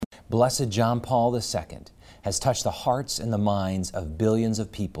Blessed John Paul II has touched the hearts and the minds of billions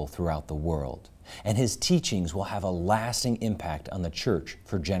of people throughout the world, and his teachings will have a lasting impact on the Church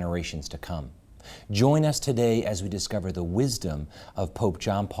for generations to come. Join us today as we discover the wisdom of Pope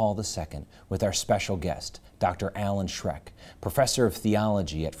John Paul II with our special guest, Dr. Alan Schreck, Professor of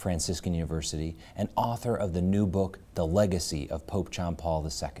Theology at Franciscan University and author of the new book, The Legacy of Pope John Paul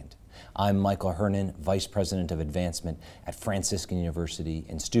II. I'm Michael Hernan, Vice President of Advancement at Franciscan University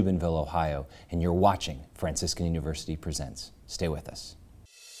in Steubenville, Ohio, and you're watching Franciscan University Presents. Stay with us.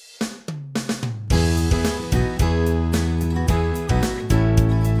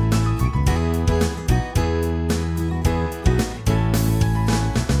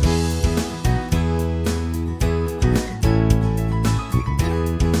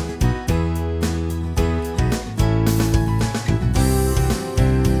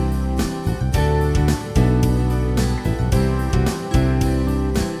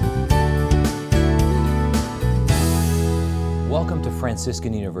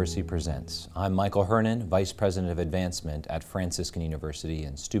 Franciscan University Presents. I'm Michael Hernan, Vice President of Advancement at Franciscan University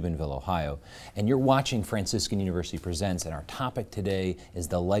in Steubenville, Ohio, and you're watching Franciscan University Presents, and our topic today is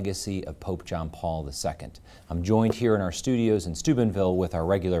the legacy of Pope John Paul II. I'm joined here in our studios in Steubenville with our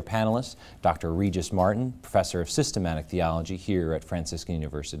regular panelists, Dr. Regis Martin, Professor of Systematic Theology here at Franciscan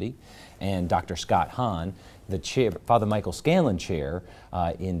University, and Dr. Scott Hahn, the chair, Father Michael Scanlon Chair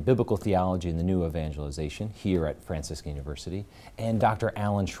in Biblical Theology and the New Evangelization here at Franciscan University, and Dr.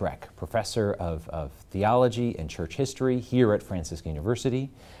 Alan Schreck, Professor of Theology and Church History here at Franciscan University.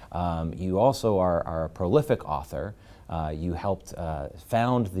 You also are a prolific author. You helped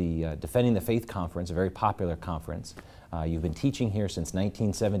found the Defending the Faith Conference, a very popular conference. You've been teaching here since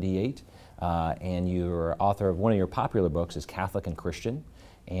 1978, and you're author of one of your popular books is Catholic and Christian.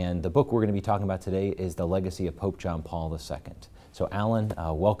 And the book we're going to be talking about today is The Legacy of Pope John Paul II. So Alan,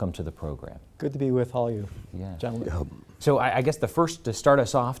 welcome to the program. Good to be with all you, yeah. gentlemen. So I guess the first, to start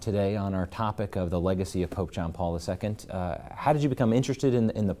us off today on our topic of the legacy of Pope John Paul II, how did you become interested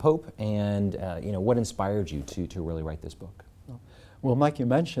in the Pope, and what inspired you to really write this book? Well, Mike, you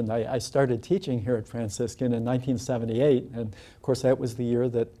mentioned I started teaching here at Franciscan in 1978, and of course that was the year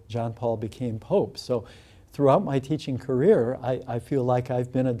that John Paul became Pope. So throughout my teaching career, I feel like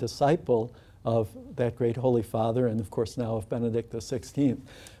I've been a disciple of that great Holy Father, and of course now of Benedict XVI.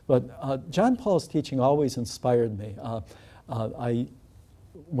 But John Paul's teaching always inspired me.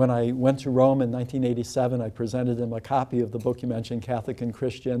 When I went to Rome in 1987, I presented him a copy of the book you mentioned, Catholic and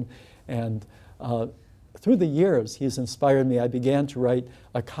Christian, and through the years he's inspired me. I began to write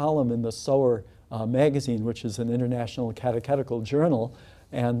a column in the Sower magazine, which is an international catechetical journal,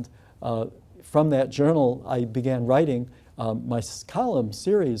 and from that journal, I began writing my column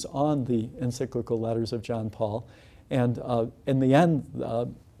series on the encyclical letters of John Paul. And in the end,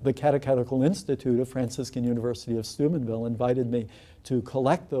 the Catechetical Institute of Franciscan University of Steubenville invited me to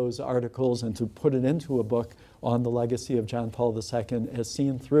collect those articles and to put it into a book on the legacy of John Paul II as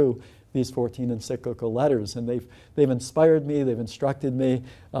seen through these 14 encyclical letters. And they've inspired me, they've instructed me.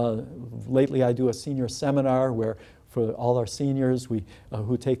 Lately I do a senior seminar where for all our seniors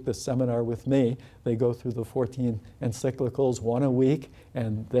who take this seminar with me, they go through the 14 encyclicals, one a week,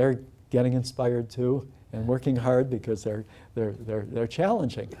 and they're getting inspired too and working hard because they're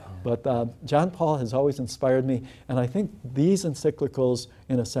challenging. But John Paul has always inspired me, and I think these encyclicals,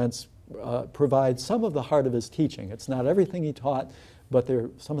 in a sense, provide some of the heart of his teaching. It's not everything he taught, but they're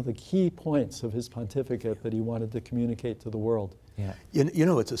some of the key points of his pontificate that he wanted to communicate to the world. Yeah. You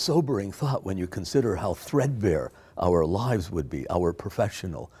know, it's a sobering thought when you consider how threadbare our lives would be, our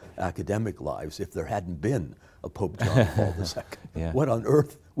professional, academic lives, if there hadn't been a Pope John Paul II. Yeah. What on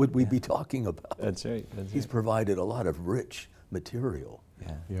earth would we be talking about? That's right. He's provided a lot of rich material.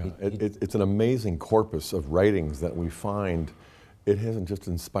 Yeah. It's an amazing corpus of writings that we find. It hasn't just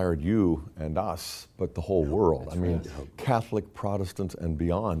inspired you and us, but the whole world. I mean, Catholic, Protestant, and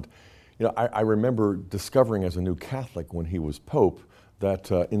beyond. You know, I remember discovering as a new Catholic when he was Pope that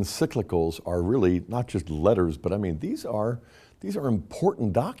encyclicals are really not just letters, but I mean, these are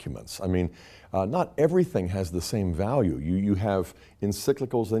important documents. I mean, not everything has the same value. You have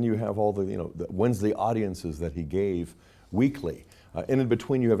encyclicals, then you have all the Wednesday audiences that he gave weekly. And in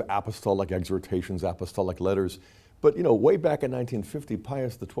between you have apostolic exhortations, apostolic letters. But way back in 1950,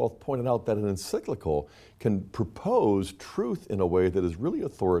 Pius XII pointed out that an encyclical can propose truth in a way that is really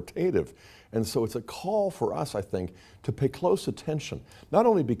authoritative. And so it's a call for us, I think, to pay close attention, not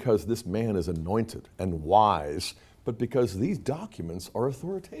only because this man is anointed and wise, but because these documents are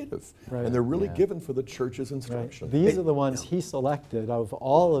authoritative. Right. And they're really given for the church's instruction. Right. These are the ones he selected out of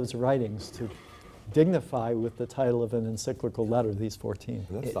all of his writings to dignify with the title of an encyclical letter, these 14.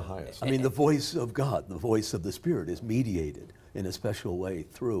 And that's the highest. I mean, the voice of God, the voice of the Spirit is mediated in a special way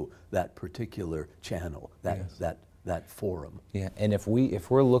through that particular channel, that forum. Yeah, and if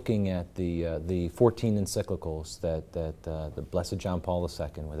we're looking at the 14 encyclicals that the Blessed John Paul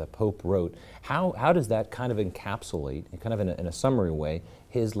II, where the Pope wrote, how does that kind of encapsulate, kind of in a summary way,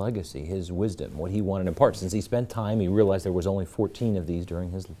 his legacy, his wisdom, what he wanted to impart? Since he spent time, he realized there was only 14 of these during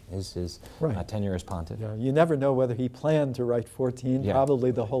his tenure as pontiff. Yeah, you never know whether he planned to write 14. Yeah.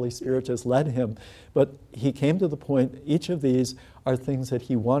 Probably the Holy Spirit just led him. But he came to the point, each of these are things that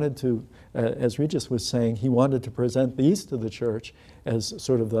he wanted to, as Regis was saying, he wanted to present these to the church as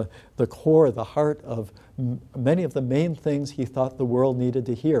sort of the core, the heart of many of the main things he thought the world needed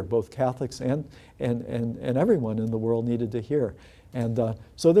to hear, both Catholics and everyone in the world needed to hear. And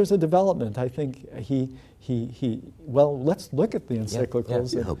so there's a development. I think well, let's look at the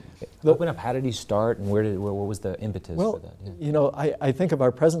encyclicals. Yeah. Open up, how did he start, and what was the impetus for that? Yeah. You know, I think of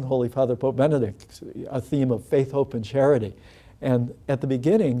our present Holy Father, Pope Benedict, a theme of faith, hope, and charity. And at the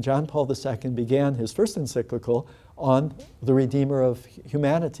beginning, John Paul II began his first encyclical on the Redeemer of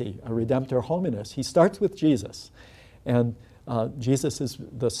humanity, a Redemptor Hominis. He starts with Jesus. And Jesus is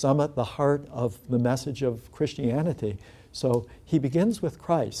the summit, the heart of the message of Christianity. So he begins with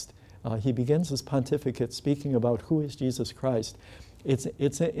Christ. He begins his pontificate speaking about who is Jesus Christ. It's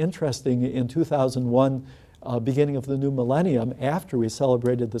interesting, in 2001, beginning of the new millennium, after we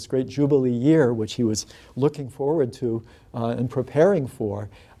celebrated this great Jubilee year, which he was looking forward to and preparing for,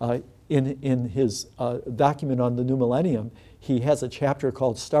 in his document on the new millennium, he has a chapter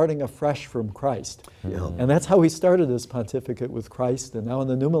called Starting Afresh from Christ. Yeah. And that's how he started his pontificate, with Christ, and now in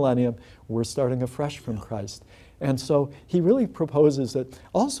the new millennium, we're starting afresh from Christ. And so he really proposes that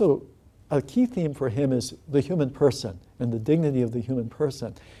also a key theme for him is the human person and the dignity of the human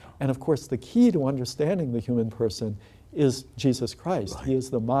person. And of course, the key to understanding the human person is Jesus Christ. Right. He is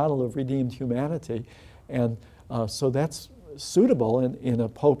the model of redeemed humanity. And so that's suitable in a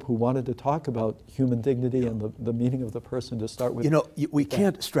pope who wanted to talk about human dignity and the meaning of the person, to start with. You know, we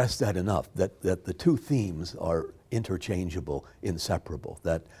can't stress that enough, that the two themes are interchangeable, inseparable,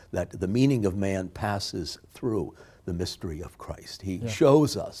 that the meaning of man passes through the mystery of Christ. He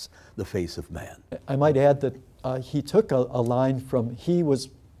shows us the face of man. I might add that he took a line from, he was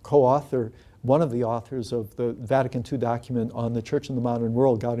co-author, one of the authors of the Vatican II document on the Church in the Modern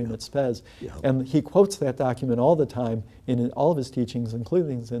World, Gaudium et Spes, and he quotes that document all the time in all of his teachings,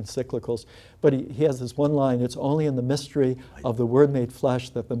 including his encyclicals, but he has this one line: it's only in the mystery of the Word made flesh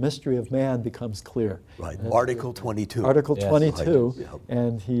that the mystery of man becomes clear. Right, Article 22. Article 22,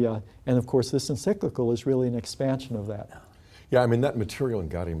 Right. And of course this encyclical is really an expansion of that. Yeah, I mean, that material in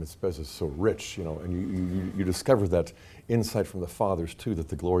Gaudium et Spes is so rich, you know, and you discover that insight from the Fathers too, that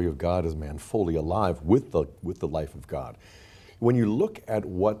the glory of God is man fully alive with the life of God. When you look at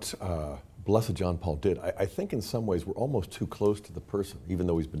what Blessed John Paul did, I think in some ways we're almost too close to the person, even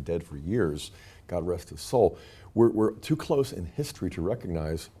though he's been dead for years, God rest his soul. We're too close in history to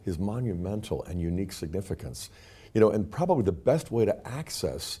recognize his monumental and unique significance. You know, and probably the best way to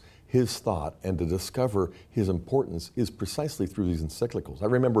access his thought and to discover his importance is precisely through these encyclicals. I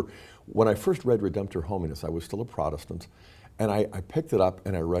remember when I first read Redemptor Hominis, I was still a Protestant, and I picked it up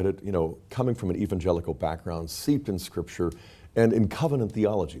and I read it, you know, coming from an evangelical background, steeped in Scripture and in covenant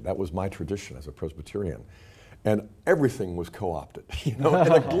theology. That was my tradition as a Presbyterian. And everything was co-opted, you know,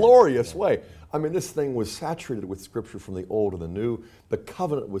 in a glorious way. I mean, this thing was saturated with Scripture from the Old and the New. The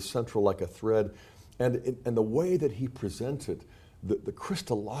covenant was central like a thread. And the way that he presented the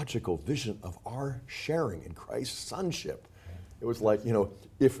Christological vision of our sharing in Christ's sonship. It was like, you know,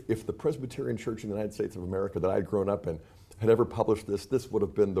 if the Presbyterian Church in the United States of America that I'd grown up in had ever published this would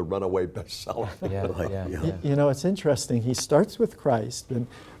have been the runaway bestseller. You know, it's interesting. He starts with Christ, and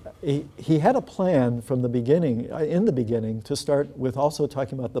he had a plan from the beginning, in the beginning, to start with also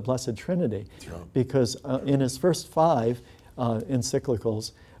talking about the Blessed Trinity, because in his first 5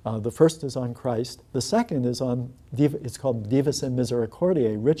 encyclicals, the first is on Christ. The second is on, it's called Divus in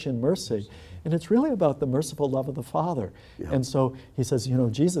Misericordiae, rich in mercy. And it's really about the merciful love of the Father. And so he says, you know,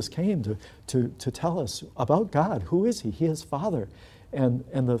 Jesus came to tell us about God. Who is he? He is Father. And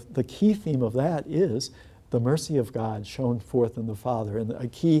the key theme of that is the mercy of God shown forth in the Father. And a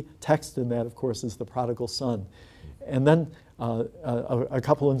key text in that, of course, is the prodigal son. And then a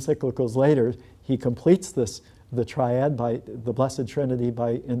couple encyclicals later, he completes the triad by the Blessed Trinity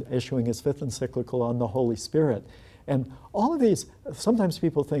by issuing his 5th encyclical on the Holy Spirit. And all of these, sometimes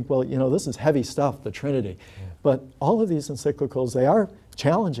people think, well, you know, this is heavy stuff, the Trinity. But all of these encyclicals, they are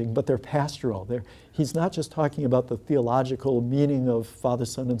challenging, but they're pastoral. He's not just talking about the theological meaning of Father,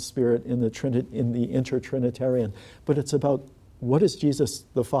 Son, and Spirit in the intertrinitarian, but it's about what is Jesus,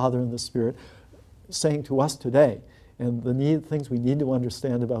 the Father and the Spirit, saying to us today, and the things we need to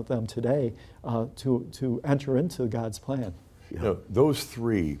understand about them today to enter into God's plan. You know, those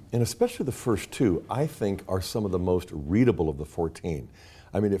three, and especially the first two, I think are some of the most readable of the 14.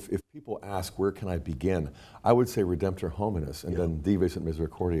 I mean, if people ask, where can I begin? I would say Redemptor Hominis, and then Dives et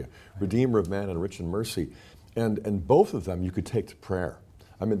Misericordia, Redeemer of man and rich in mercy. And both of them you could take to prayer.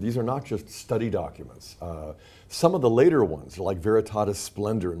 I mean, these are not just study documents. Some of the later ones, like Veritatis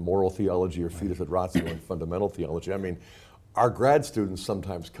Splendor in moral theology or Fides et Ratio in fundamental theology, I mean, our grad students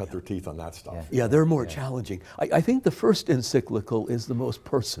sometimes cut their teeth on that stuff. Yeah, they're more challenging. I think the first encyclical is the most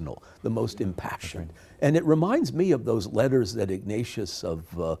personal, the most impassioned. Right. And it reminds me of those letters that Ignatius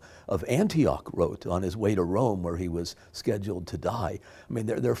of Antioch wrote on his way to Rome, where he was scheduled to die. I mean,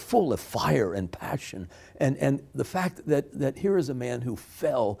 they're full of fire and passion. And the fact that here is a man who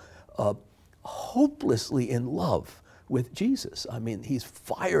fell hopelessly in love with Jesus. I mean, he's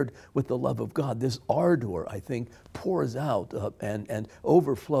fired with the love of God. This ardor, I think, pours out and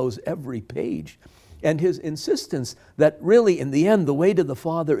overflows every page. And his insistence that really, in the end, the way to the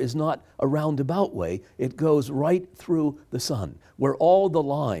Father is not a roundabout way. It goes right through the Son, where all the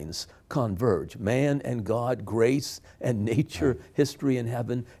lines converge. Man and God, grace and nature, history and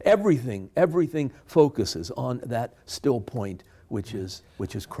heaven, everything focuses on that still point, which is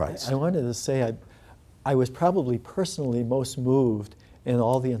Christ. I wanted to say, I was probably personally most moved in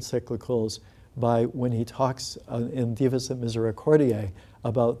all the encyclicals by when he talks in Dives et Misericordiae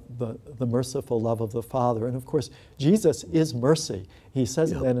about the merciful love of the Father. And of course, Jesus is mercy. He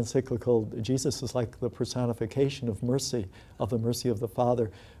says in that encyclical, Jesus is like the personification of mercy, of the mercy of the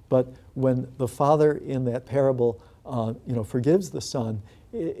Father. But when the Father in that parable forgives the Son,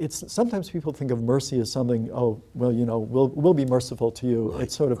 it's sometimes people think of mercy as something, we'll be merciful to you.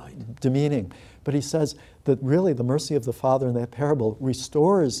 It's sort of demeaning. But he says that really the mercy of the Father in that parable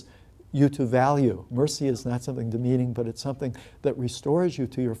restores you to value. Mercy is not something demeaning, but it's something that restores you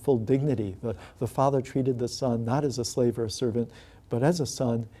to your full dignity. The Father treated the Son not as a slave or a servant, but as a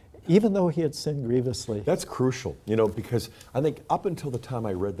son, even though he had sinned grievously. That's crucial, because I think up until the time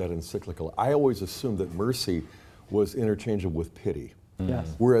I read that encyclical, I always assumed that mercy was interchangeable with pity.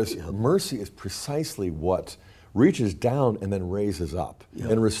 Yes. Whereas mercy is precisely what reaches down and then raises up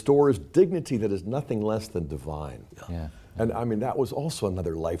and restores dignity that is nothing less than divine. Yeah. And I mean, that was also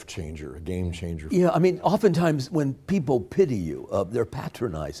another life changer, a game changer. Yeah, I mean, oftentimes when people pity you, they're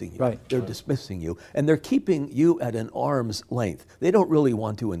patronizing you, right. They're dismissing you, and they're keeping you at an arm's length. They don't really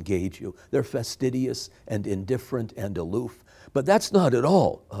want to engage you. They're fastidious and indifferent and aloof. But that's not at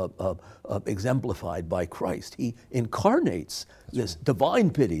all exemplified by Christ. He incarnates this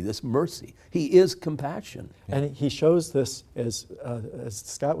divine pity, this mercy. He is compassion. And he shows this, as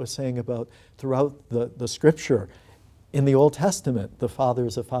Scott was saying, about throughout the Scripture. In the Old Testament, the Father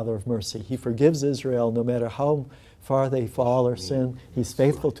is a Father of mercy. He forgives Israel no matter how far they fall or sin. He's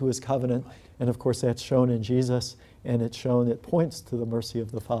faithful to his covenant. And of course, that's shown in Jesus, and it points to the mercy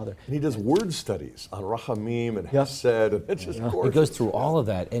of the Father. And he does word studies on Rachamim and Hesed, and it's just gorgeous. He goes through all of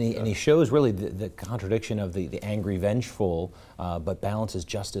that, and he shows really the contradiction of the angry, vengeful, but balances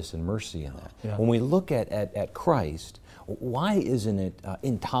justice and mercy in that. Yeah. When we look at Christ, why isn't it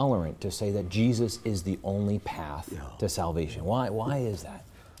intolerant to say that Jesus is the only path to salvation? Why is that?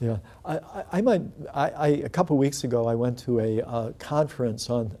 Yeah, a couple weeks ago, I went to a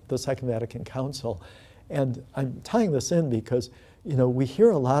conference on the Second Vatican Council, and I'm tying this in because, we hear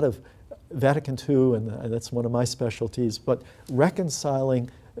a lot of Vatican II, and that's one of my specialties, but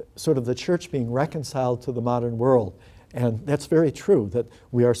reconciling, sort of the church being reconciled to the modern world. And that's very true, that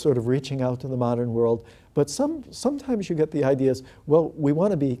we are sort of reaching out to the modern world. But sometimes you get the ideas, well, we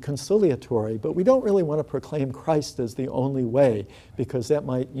want to be conciliatory, but we don't really want to proclaim Christ as the only way, because that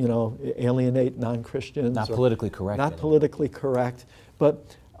might, alienate non-Christians. Not politically correct. Not politically correct.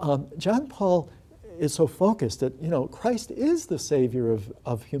 But John Paul is so focused that, Christ is the Savior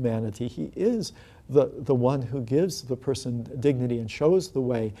of humanity. He is the one who gives the person dignity and shows the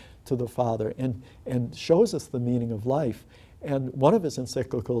way to the Father and shows us the meaning of life. And one of his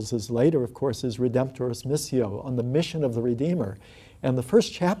encyclicals is later, of course, is Redemptoris Missio, on the mission of the Redeemer. And the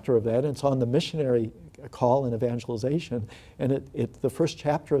first chapter of that, it's on the missionary call and evangelization, and the first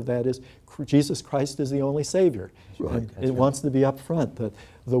chapter of that is Jesus Christ is the only Savior. Right. And it wants to be up front that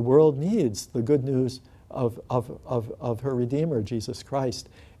the world needs the good news of her Redeemer, Jesus Christ.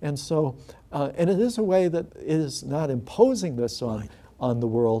 And so, and it is a way that is not imposing this on the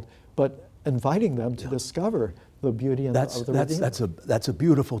world, but inviting them to discover the beauty of the Redeemer. That's a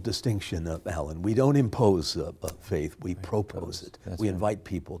beautiful distinction, Alan. We don't impose faith, we propose it. We invite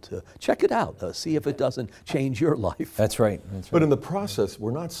people to check it out, see if it doesn't change your life. That's right. But in the process,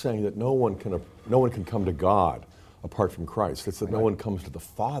 we're not saying that no one can come to God apart from Christ. It's that no one comes to the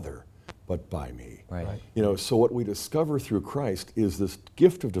Father but by me. Right. You know, so what we discover through Christ is this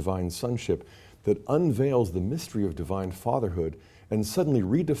gift of divine sonship that unveils the mystery of divine fatherhood and suddenly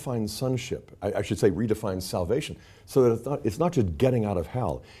redefines sonship. I should say redefines salvation, so that it's not just getting out of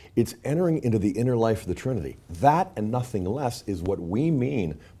hell, it's entering into the inner life of the Trinity. That and nothing less is what we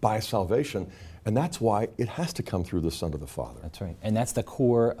mean by salvation, and that's why it has to come through the Son of the Father. That's right. And that's the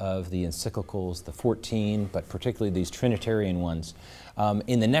core of the encyclicals, the 14, but particularly these Trinitarian ones.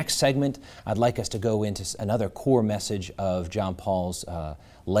 In the next segment, I'd like us to go into another core message of John Paul's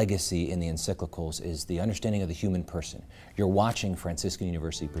legacy in the encyclicals is the understanding of the human person. You're watching Franciscan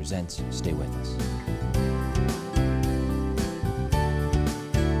University Presents. Stay with us.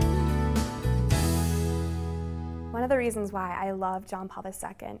 One of the reasons why I love John Paul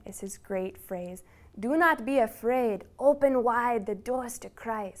II is his great phrase, "Do not be afraid, open wide the doors to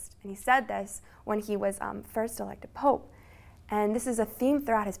Christ." And he said this when he was first elected Pope. And this is a theme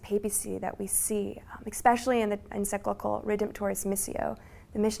throughout his papacy that we see, especially in the encyclical Redemptoris Missio,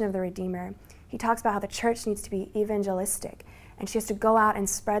 the mission of the Redeemer. He talks about how the church needs to be evangelistic, and she has to go out and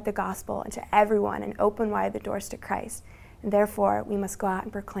spread the gospel into everyone and open wide the doors to Christ. And therefore, we must go out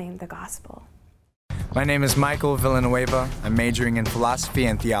and proclaim the gospel. My name is Michael Villanueva. I'm majoring in philosophy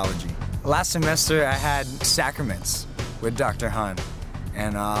and theology. Last semester, I had sacraments with Dr. Hahn.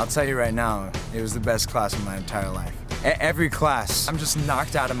 And I'll tell you right now, it was the best class of my entire life. Every class, I'm just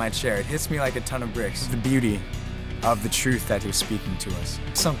knocked out of my chair. It hits me like a ton of bricks. The beauty of the truth that he's speaking to us.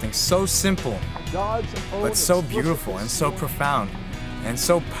 Something so simple, but so beautiful and so profound and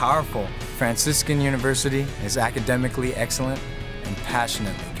so powerful. Franciscan University is academically excellent and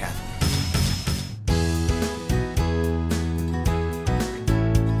passionately Catholic.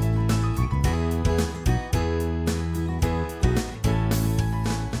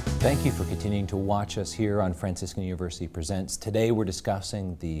 Thank you for continuing to watch us here on Franciscan University Presents. Today we're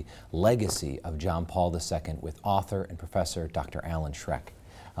discussing the legacy of John Paul II with author and professor Dr. Alan Schreck.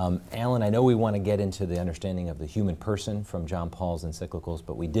 Alan, I know we want to get into the understanding of the human person from John Paul's encyclicals,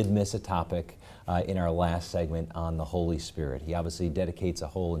 but we did miss a topic in our last segment on the Holy Spirit. He obviously dedicates a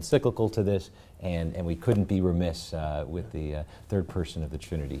whole encyclical to this, and we couldn't be remiss with the third person of the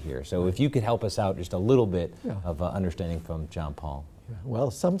Trinity here. So if you could help us out just a little bit of understanding from John Paul.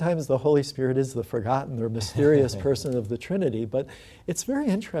 Well, sometimes the Holy Spirit is the forgotten or mysterious person of the Trinity, but it's very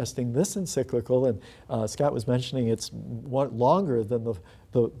interesting. This encyclical, and Scott was mentioning it's longer than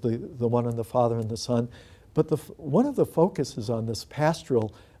the one on the Father and the Son, but one of the focuses on this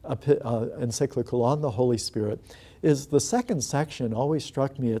pastoral encyclical on the Holy Spirit is the second section. Always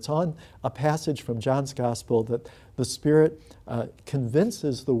struck me. It's on a passage from John's Gospel that the Spirit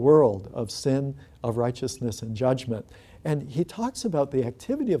convinces the world of sin, of righteousness, and judgment. And he talks about the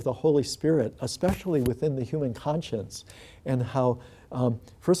activity of the Holy Spirit, especially within the human conscience, and how,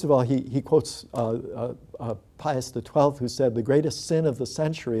 first of all, he quotes Pius XII, who said the greatest sin of the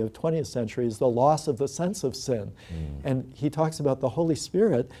century, of 20th century, is the loss of the sense of sin. And he talks about the Holy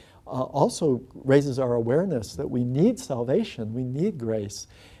Spirit also raises our awareness that we need salvation, we need grace.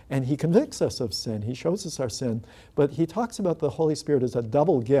 And he convicts us of sin, he shows us our sin, but he talks about the Holy Spirit as a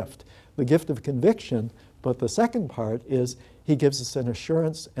double gift, the gift of conviction, but the second part is he gives us an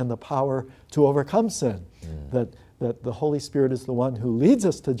assurance and the power to overcome sin, that the Holy Spirit is the one who leads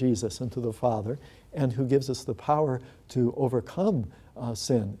us to Jesus and to the Father, and who gives us the power to overcome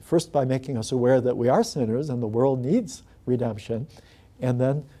sin, first by making us aware that we are sinners and the world needs redemption, and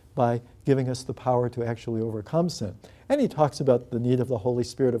then by giving us the power to actually overcome sin. And he talks about the need of the Holy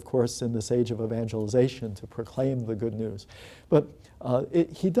Spirit, of course, in this age of evangelization to proclaim the good news. But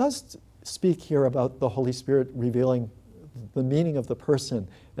he does speak here about the Holy Spirit revealing the meaning of the person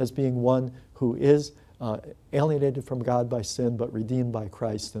as being one who is alienated from God by sin but redeemed by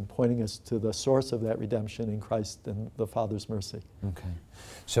Christ, and pointing us to the source of that redemption in Christ and the Father's mercy. Okay.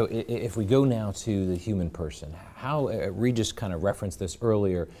 So if we go now to the human person, how, Regis kind of referenced this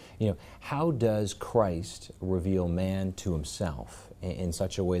earlier, how does Christ reveal man to himself in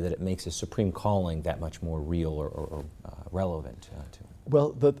such a way that it makes his supreme calling that much more real or relevant to him?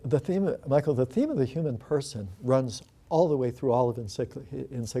 Well, the theme, Michael, the theme of the human person runs all the way through all of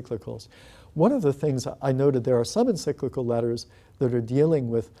encyclicals. One of the things I noted, there are some encyclical letters that are dealing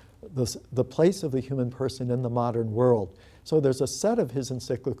with the place of the human person in the modern world. So there's a set of his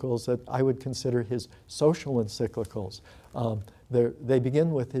encyclicals that I would consider his social encyclicals. They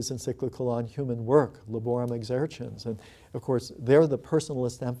begin with his encyclical on human work, Laborem Exercens, and of course there the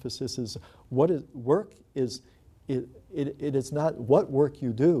personalist emphasis is work is. It is not what work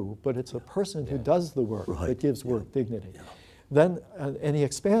you do, but it's a person who does the work that gives work dignity. Yeah. Then, and he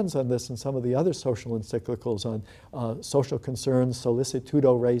expands on this in some of the other social encyclicals on social concerns.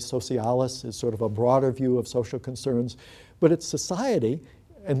 Solicitudo Rei Socialis is sort of a broader view of social concerns, but it's society,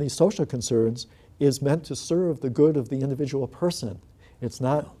 and these social concerns is meant to serve the good of the individual person. It's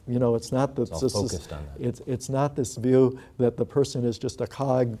not, it's not that it's not this view that the person is just a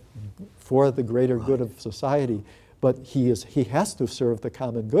cog for the greater good of society, but he has to serve the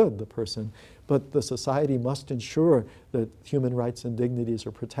common good, the person. But the society must ensure that human rights and dignities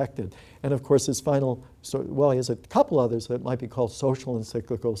are protected. And of course, his final, he has a couple others that might be called social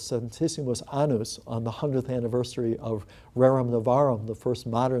encyclicals, Centissimus Annus, on the 100th anniversary of Rerum Novarum, the first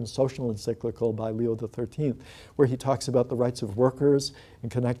modern social encyclical by Leo XIII, where he talks about the rights of workers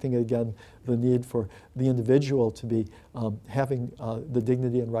and connecting again the need for the individual to be having the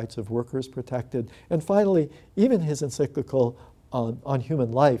dignity and rights of workers protected. And finally, even his encyclical on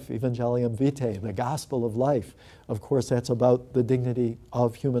human life, Evangelium Vitae, the gospel of life. Of course, that's about the dignity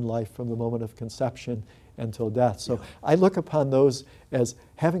of human life from the moment of conception until death. So I look upon those as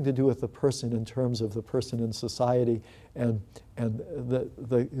having to do with the person in terms of the person in society, and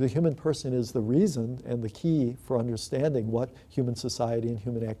the human person is the reason and the key for understanding what human society and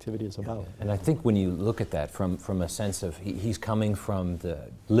human activity is about. And I think when you look at that from a sense of, he's coming from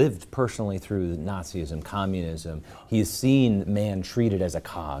lived personally through Nazism, communism, he's seen man treated as a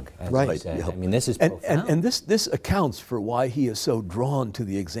cog, as you said. Yeah. I mean, this is profound. And this accounts for why he is so drawn to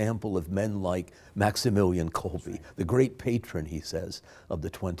the example of men like Maximilian Kolbe, the great patron, he says, of the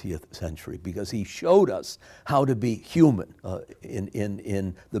 20th century, because he showed us how to be human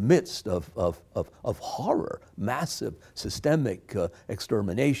in the midst of horror, massive systemic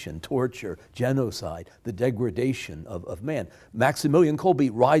extermination, torture, genocide, the degradation of man. Maximilian Kolbe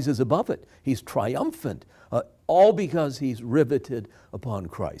rises above it. He's triumphant, all because he's riveted upon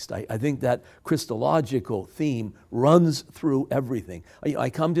Christ. I think that Christological theme runs through everything. I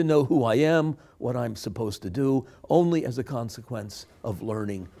come to know who I am, what I'm supposed to do, only as a consequence of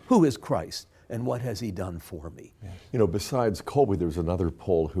learning who is Christ and what has he done for me. Besides Kolbe, there's another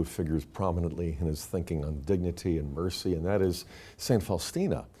Pole who figures prominently in his thinking on dignity and mercy, and that is St.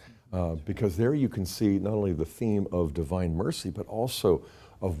 Faustina. Because there you can see not only the theme of divine mercy, but also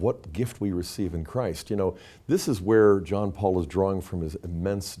of what gift we receive in Christ. This is where John Paul is drawing from his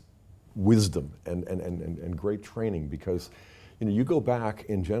immense wisdom and great training, because you go back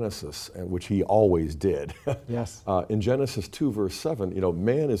in Genesis, which he always did. Yes. In Genesis 2, verse 7,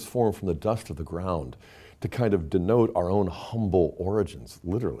 man is formed from the dust of the ground to kind of denote our own humble origins,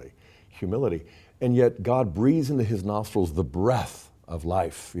 literally, humility. And yet God breathes into his nostrils the breath of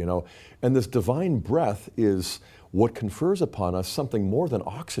life, And this divine breath is what confers upon us something more than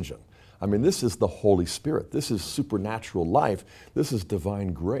oxygen. I mean, this is the Holy Spirit. This is supernatural life. This is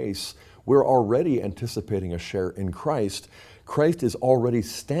divine grace. We're already anticipating a share in Christ. Christ is already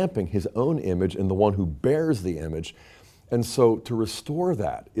stamping his own image in the one who bears the image. And so to restore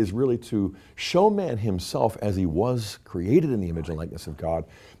that is really to show man himself as he was created in the image and likeness of God,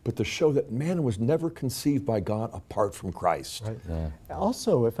 but to show that man was never conceived by God apart from Christ. Right. Yeah.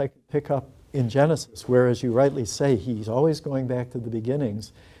 Also, if I could pick up in Genesis, where, as you rightly say, he's always going back to the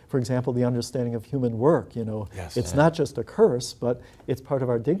beginnings. For example, the understanding of human work, it's not just a curse, but it's part of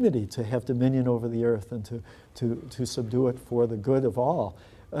our dignity to have dominion over the earth and to subdue it for the good of all.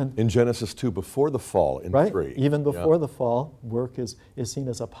 And in Genesis 2, before the fall, in 3. Even before the fall, work is seen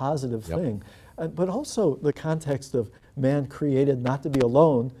as a positive thing. But also the context of man created not to be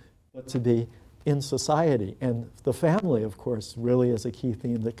alone, but to be in society. And the family, of course, really is a key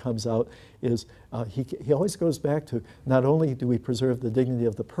theme that comes out, is he always goes back to not only do we preserve the dignity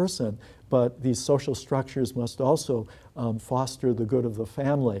of the person, but these social structures must also foster the good of the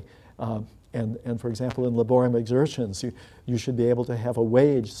family. And for example, in Laborem Exercens, you should be able to have a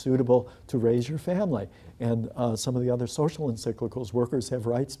wage suitable to raise your family. And some of the other social encyclicals, workers have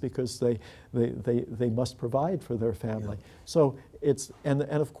rights because they must provide for their family. Yeah. So it's, and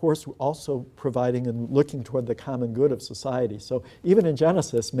of course also providing and looking toward the common good of society. So even in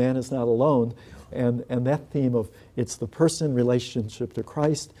Genesis, man is not alone, and that theme of it's the person relationship to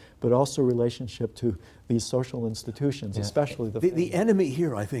Christ, but also relationship to these social institutions, especially the enemy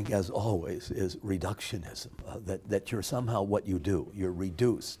here, I think, as always, is reductionism, that you're somehow what you do. You're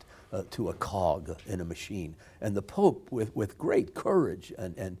reduced to a cog in a machine. And the Pope, with great courage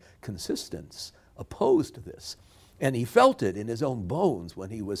and consistence, opposed this. And he felt it in his own bones when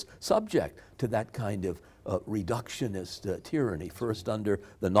he was subject to that kind of reductionist tyranny, first under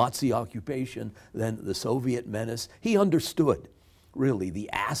the Nazi occupation, then the Soviet menace. He understood really the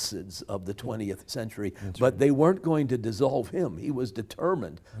acids of the 20th century, but they weren't going to dissolve him. He was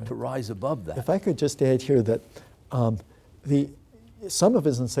determined to rise above that. If I could just add here that some of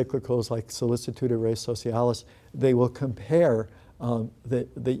his encyclicals, like Solicitude Res Socialis, they will compare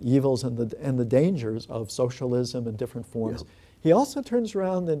the evils and the dangers of socialism in different forms. Yeah. He also turns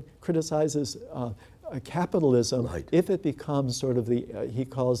around and criticizes capitalism if it becomes sort of he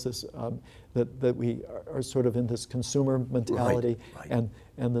calls this, that we are sort of in this consumer mentality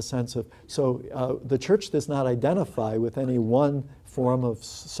and the sense of, so the church does not identify with any one form of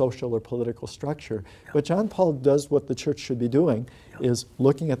social or political structure, but John Paul does what the church should be doing, is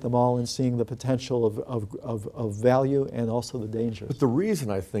looking at them all and seeing the potential of value and also the dangers. But the reason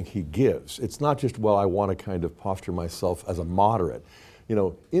I think he gives, it's not just, well, I want to kind of posture myself as a moderate. You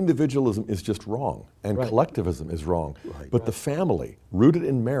know, individualism is just wrong, and collectivism is wrong. But the family, rooted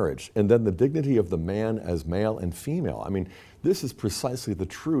in marriage, and then the dignity of the man as male and female, I mean, this is precisely the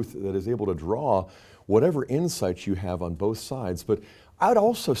truth that is able to draw whatever insights you have on both sides. But I'd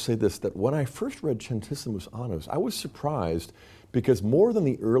also say this, that when I first read Centissimus Annus, I was surprised because more than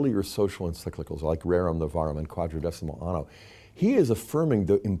the earlier social encyclicals like Rerum Novarum and Quadragesimal Anno, he is affirming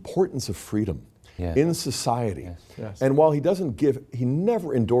the importance of freedom in society. And while he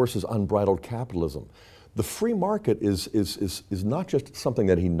never endorses unbridled capitalism. The free market is not just something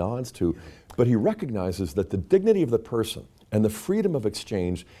that he nods to, but he recognizes that the dignity of the person and the freedom of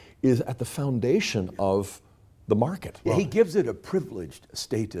exchange is at the foundation of the market. Yeah, he gives it a privileged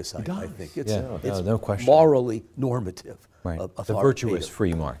status, I think. It's no question. Morally normative. The virtuous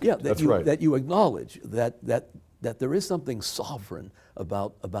free market. Yeah, that you acknowledge that there is something sovereign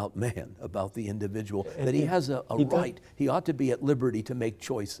about man, about the individual, and that he has a right. He ought to be at liberty to make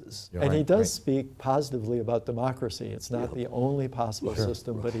choices. And he does speak positively about democracy. It's not the only possible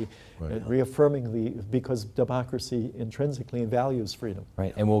system, but he reaffirming because democracy intrinsically values freedom.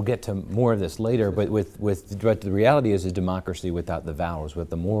 Right, and we'll get to more of this later, but but the reality is a democracy without the values, with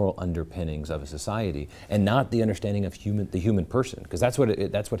the moral underpinnings of a society, and not the understanding of the human person, because that's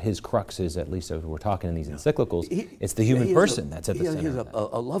what his crux is, at least as we're talking in these encyclicals. It's the human person that's at the center. He has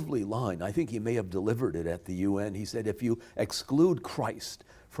a lovely line. I think he may have delivered it at the UN. He said, if you exclude Christ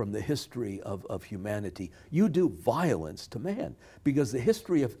from the history of humanity, you do violence to man, because the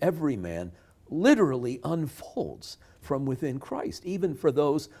history of every man literally unfolds from within Christ, even for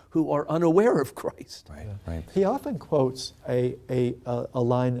those who are unaware of Christ. Right. He often quotes a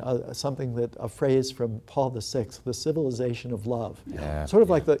line, a phrase from Paul VI, the civilization of love. Sort of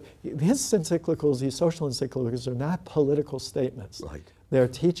like his encyclicals, these social encyclicals, are not political statements. They're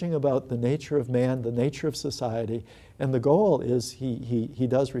teaching about the nature of man, the nature of society, and the goal is he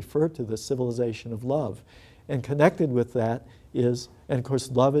does refer to the civilization of love. And connected with that is, and of course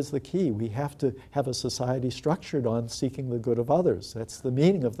love is the key. We have to have a society structured on seeking the good of others. That's the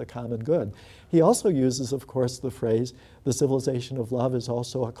meaning of the common good. He also uses, of course, the phrase, the civilization of love is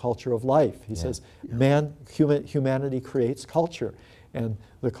also a culture of life. He says, humanity creates culture. And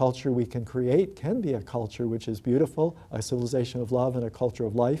the culture we can create can be a culture which is beautiful, a civilization of love and a culture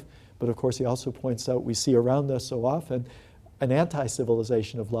of life. But of course he also points out, we see around us so often, an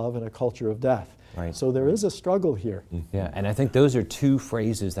anti-civilization of love and a culture of death. So there is a struggle here. Yeah, and I think those are two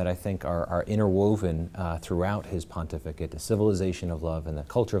phrases that I think are interwoven throughout his pontificate, the civilization of love and the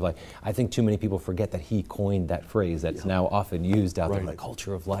culture of life. I think too many people forget that he coined that phrase that's now often used out there, the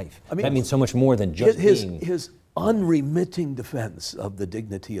culture of life. I mean, that means so much more than just his unremitting defense of the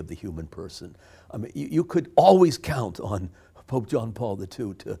dignity of the human person. I mean, you could always count on Pope John Paul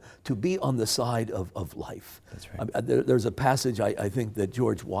II to be on the side of life. That's right. There's a passage I think that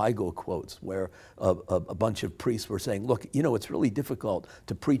George Weigel quotes where a bunch of priests were saying, look, it's really difficult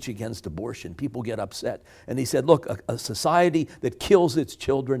to preach against abortion. People get upset. And he said, look, a society that kills its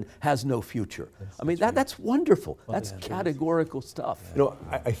children has no future. That's wonderful. That's categorical stuff.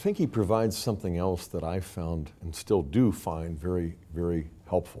 I think he provides something else that I found and still do find very, very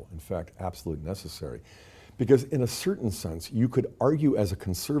helpful. In fact, absolutely necessary. Because in a certain sense, you could argue as a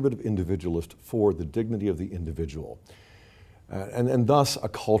conservative individualist for the dignity of the individual, and thus a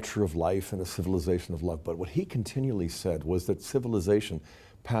culture of life and a civilization of love. But what he continually said was that civilization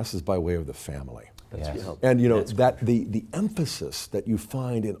passes by way of the family. And that the emphasis that you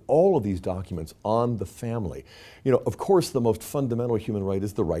find in all of these documents on the family, of course the most fundamental human right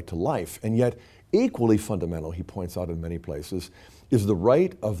is the right to life, and yet equally fundamental, he points out in many places, is the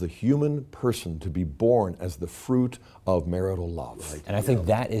right of the human person to be born as the fruit of marital love. And I think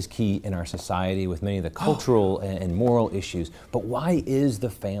that is key in our society with many of the cultural and moral issues. But why is the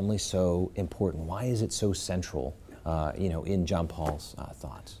family so important? Why is it so central, in John Paul's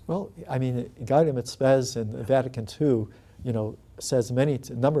thoughts? Well, I mean, Gaudium et Spes in Vatican II, says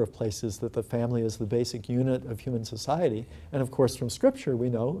a number of places that the family is the basic unit of human society. And of course, from Scripture, we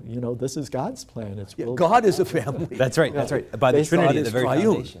know, this is God's plan. It's God is a family. That's right. That's right. By the Trinity, at the very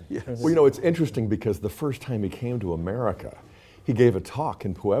foundation. Yes. Well, it's interesting because the first time he came to America, he gave a talk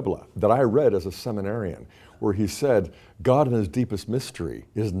in Puebla that I read as a seminarian, where he said, God in his deepest mystery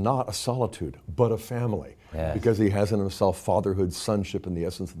is not a solitude, but a family. Yes. Because he has in himself fatherhood, sonship, and the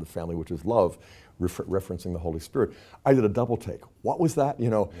essence of the family, which is love, referencing the Holy Spirit. I did a double take. What was that?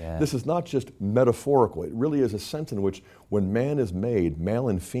 This is not just metaphorical. It really is a sense in which when man is made, male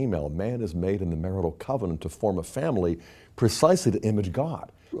and female, man is made in the marital covenant to form a family precisely to image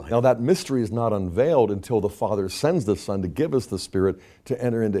God. Right. Now that mystery is not unveiled until the Father sends the Son to give us the Spirit to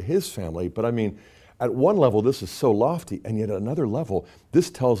enter into his family. But I mean, at one level, this is so lofty, and yet at another level,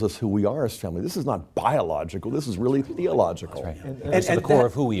 this tells us who we are as family. This is not biological, this is really theological. That's right. And the core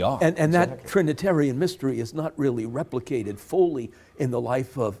of who we are. And that Trinitarian mystery is not really replicated fully in the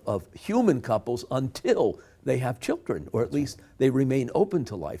life of human couples until they have children, or at least they remain open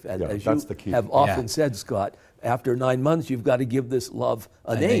to life. As that's you the key. have often said, Scott, after 9 months, you've got to give this love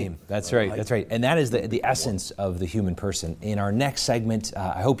a name. That's right. That's right. And that is the essence of the human person. In our next segment,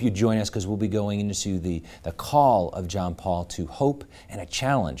 I hope you join us because we'll be going into the call of John Paul to hope and a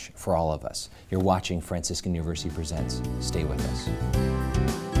challenge for all of us. You're watching Franciscan University Presents. Stay with us.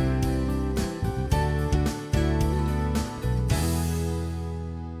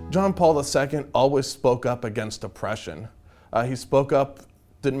 John Paul II always spoke up against oppression. He spoke up.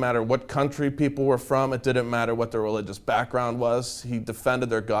 Didn't matter what country people were from, it didn't matter what their religious background was. He defended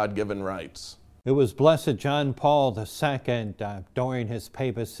their God-given rights. It was Blessed John Paul II during his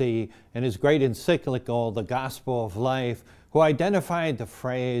papacy in his great encyclical, The Gospel of Life, who identified the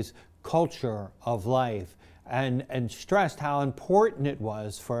phrase culture of life and stressed how important it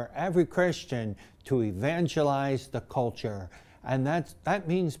was for every Christian to evangelize the culture. And that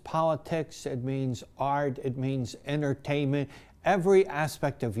means politics, it means art, it means entertainment, every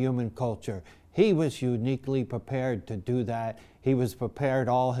aspect of human culture. He was uniquely prepared to do that. He was prepared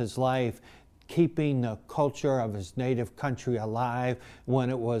all his life, keeping the culture of his native country alive when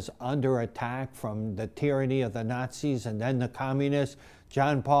it was under attack from the tyranny of the Nazis and then the communists.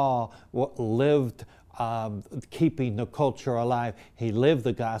 John Paul lived keeping the culture alive. He lived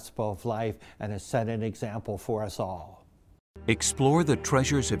the gospel of life and has set an example for us all. Explore the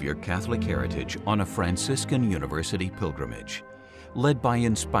treasures of your Catholic heritage on a Franciscan University pilgrimage. Led by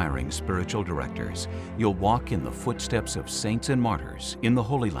inspiring spiritual directors, you'll walk in the footsteps of saints and martyrs in the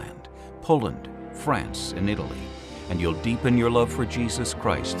Holy Land, Poland, France, and Italy, and you'll deepen your love for Jesus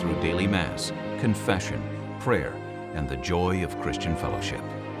Christ through daily Mass, confession, prayer, and the joy of Christian fellowship.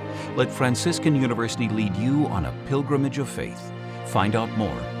 Let Franciscan University lead you on a pilgrimage of faith. Find out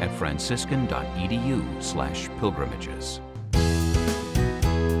more at franciscan.edu/pilgrimages.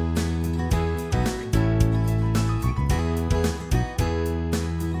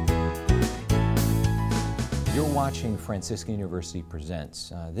 Watching Franciscan University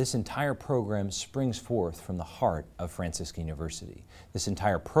Presents. This entire program springs forth from the heart of Franciscan University. This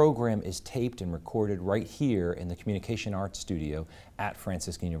entire program is taped and recorded right here in the Communication Arts Studio at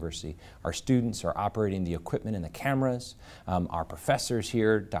Franciscan University. Our students are operating the equipment and the cameras. Our professors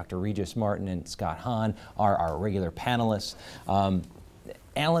here, Dr. Regis Martin and Scott Hahn, are our regular panelists.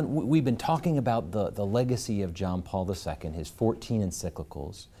 Alan, we've been talking about the legacy of John Paul II, his 14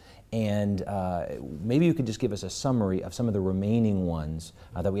 encyclicals. And maybe you could just give us a summary of some of the remaining ones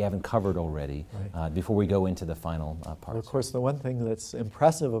that we haven't covered already before we go into the final parts. Well, of course, the one thing that's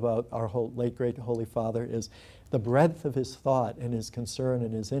impressive about our late, great Holy Father is the breadth of his thought and his concern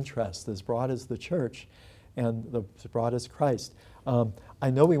and his interest, as broad as the Church and as broad as Christ. I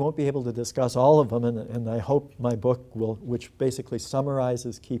know we won't be able to discuss all of them, and I hope my book, which basically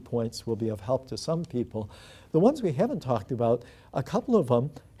summarizes key points, will be of help to some people. The ones we haven't talked about, a couple of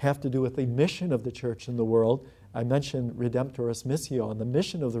them have to do with the mission of the Church in the world. I mentioned Redemptoris Missio, and the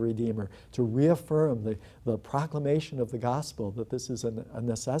mission of the Redeemer, to reaffirm the proclamation of the gospel, that this is a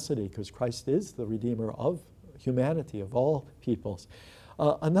necessity, because Christ is the Redeemer of humanity, of all peoples.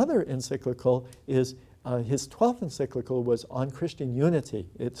 Another encyclical is his 12th encyclical was on Christian unity.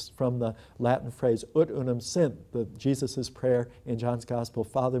 It's from the Latin phrase ut unum sint, Jesus' prayer in John's Gospel,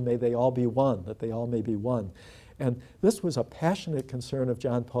 Father, may they all be one, that they all may be one. And this was a passionate concern of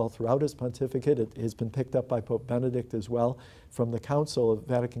John Paul throughout his pontificate. It has been picked up by Pope Benedict as well from the Council, of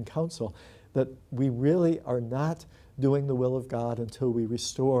Vatican Council, that we really are not doing the will of God until we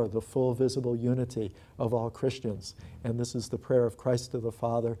restore the full visible unity of all Christians. And this is the prayer of Christ to the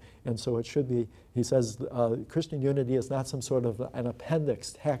Father. And so it should be, he says, Christian unity is not some sort of an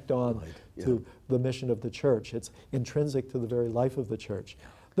appendix tacked on to the mission of the church. It's intrinsic to the very life of the church.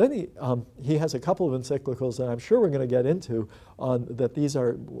 Then he has a couple of encyclicals that I'm sure we're going to get into on that these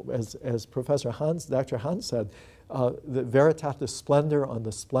are, as Professor Hans, Dr. Hans said, the Veritatis Splendor, on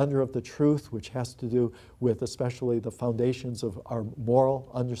the splendor of the truth, which has to do with especially the foundations of our moral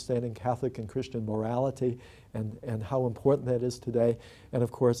understanding, Catholic and Christian morality, and how important that is today. And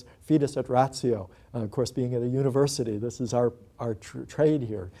of course, Fides et Ratio, of course, being at a university, this is our trade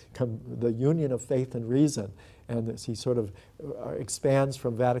here, the union of faith and reason. And as he sort of expands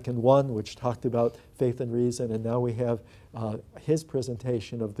from Vatican I, which talked about faith and reason, and now we have his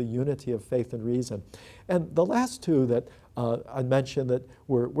presentation of the unity of faith and reason. And the last two that I mentioned that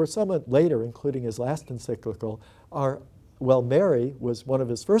were somewhat later, including his last encyclical, are, well, Mary was one of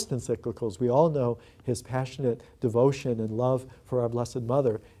his first encyclicals. We all know his passionate devotion and love for our Blessed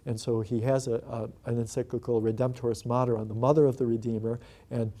Mother, and so he has an encyclical, Redemptoris Mater, on the Mother of the Redeemer,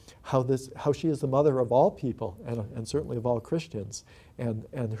 and how she is the mother of all people, and certainly of all Christians,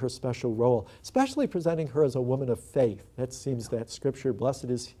 and her special role, especially presenting her as a woman of faith. That seems that scripture, blessed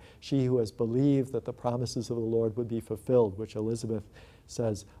is she who has believed that the promises of the Lord would be fulfilled, which Elizabeth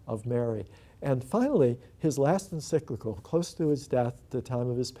says of Mary. And finally, his last encyclical, close to his death, the time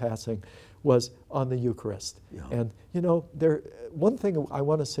of his passing, was on the Eucharist. Yeah. And you know, one thing I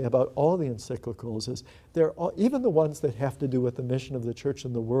want to say about all the encyclicals is even the ones that have to do with the mission of the Church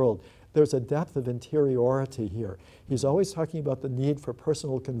in the world, there's a depth of interiority here. He's always talking about the need for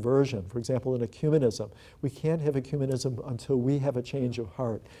personal conversion. For example, in ecumenism, we can't have ecumenism until we have a change of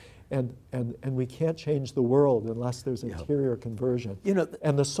heart. And we can't change the world unless there's interior conversion. You know,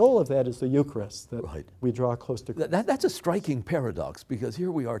 and the soul of that is the Eucharist, that we draw close to Christ. That's a striking paradox, because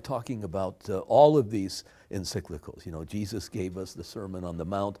here we are talking about all of these encyclicals. You know, Jesus gave us the Sermon on the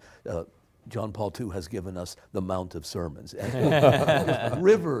Mount. John Paul II has given us the Mount of Sermons, and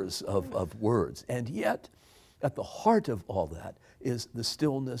rivers of words. And yet, at the heart of all that is the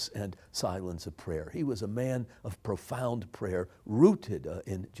stillness and silence of prayer. He was a man of profound prayer, rooted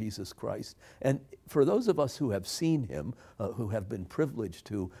in Jesus Christ. And for those of us who have seen him, who have been privileged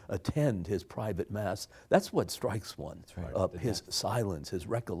to attend his private Mass, that's what strikes one. His silence, his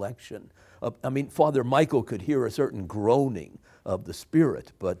recollection. I mean, Father Michael could hear a certain groaning of the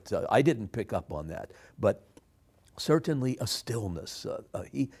Spirit, but I didn't pick up on that. But certainly a stillness.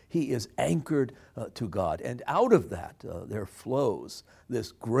 He is anchored to God, and out of that there flows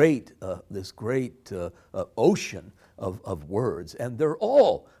this great ocean of words, and they're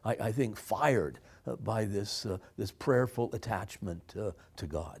all, I think, fired by this prayerful attachment to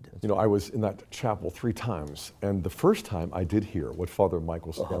God. You know, I was in that chapel 3 times, and the first time I did hear what Father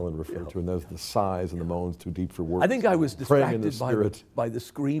Michael Scanlon referred to, and there's the sighs and the moans too deep for words. I think I was distracted by the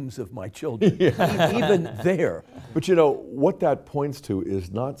screams of my children, even there. But you know, what that points to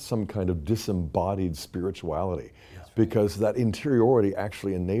is not some kind of disembodied spirituality, because that interiority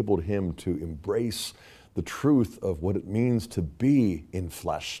actually enabled him to embrace the truth of what it means to be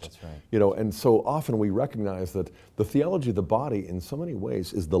enfleshed. That's right. You know, and so often we recognize that the theology of the body in so many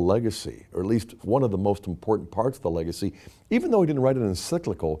ways is the legacy, or at least one of the most important parts of the legacy. Even though he didn't write an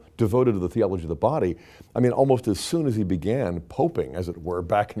encyclical devoted to the theology of the body, I mean, almost as soon as he began poping, as it were,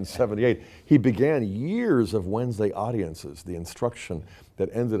 back in 78, he began years of Wednesday audiences, the instruction that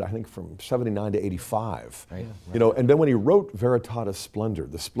ended, I think, from 79 to 85. Right. You know, and then when he wrote Veritatis Splendor,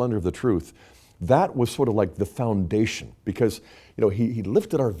 the splendor of the truth, that was sort of like the foundation, because you know he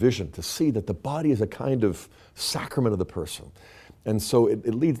lifted our vision to see that the body is a kind of sacrament of the person. And so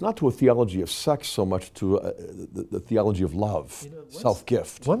it leads not to a theology of sex so much to the theology of love,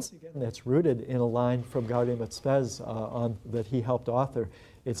 self-gift. Once again, that's rooted in a line from Gaudium et Spes that he helped author.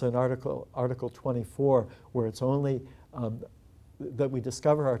 It's in Article 24, where it's only that we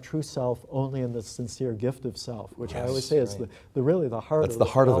discover our true self only in the sincere gift of self, which I always say is really the heart of the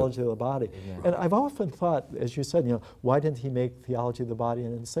theology of the body. Yeah. And I've often thought, as you said, you know, why didn't he make theology of the body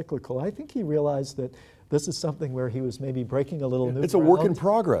an encyclical? I think he realized that this is something where he was maybe breaking a little new ground. It's a work in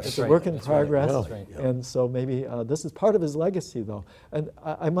progress. It's a work in progress. Right. And so maybe this is part of his legacy, though. And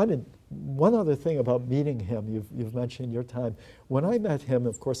I might add one other thing about meeting him. You've mentioned your time. When I met him,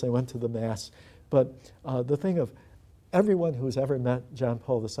 of course, I went to the Mass, but the thing of everyone who's ever met John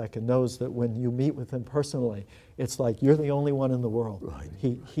Paul II knows that when you meet with him personally, it's like you're the only one in the world. Right.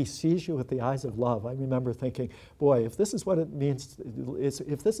 He sees you with the eyes of love. I remember thinking, boy, if this is what it means,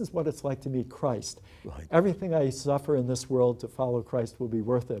 if this is what it's like to meet Christ, Right. everything I suffer in this world to follow Christ will be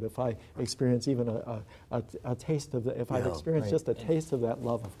worth it if I experience even a taste of if I've experienced just a taste of that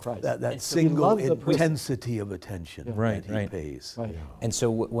love of Christ. That So we single love the person. intensity of attention Right, that he pays. Right. And so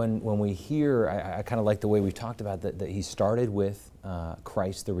when we hear, I kind of like the way we talked about that he started with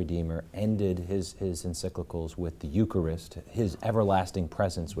Christ the Redeemer, ended his encyclicals with the Eucharist, his everlasting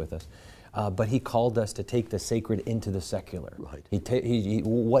presence with us. But he called us to take the sacred into the secular. Right.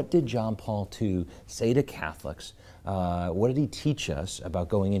 What did John Paul II say to Catholics? What did he teach us about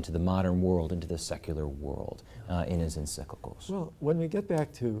going into the modern world, into the secular world, in his encyclicals? Well, when we get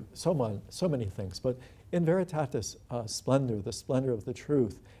back to so many things, but in Veritatis Splendor, the splendor of the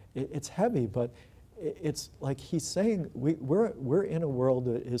truth, it's heavy, but it's like he's saying we're in a world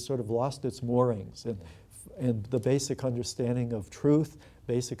that has sort of lost its moorings and the basic understanding of truth,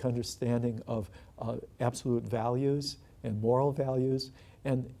 basic understanding of absolute values and moral values.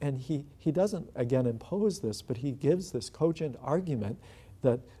 And he doesn't, again, impose this, but he gives this cogent argument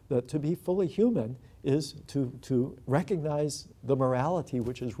that to be fully human is to recognize the morality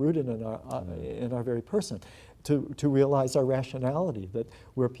which is rooted in our very person, to realize our rationality, that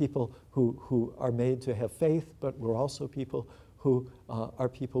we're people who are made to have faith, but we're also people who are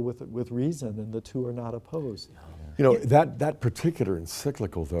people with reason, and the two are not opposed. You know, that particular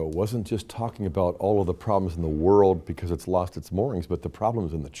encyclical, though, wasn't just talking about all of the problems in the world because it's lost its moorings, but the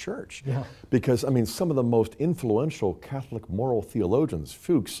problems in the church. Yeah. Because, I mean, some of the most influential Catholic moral theologians,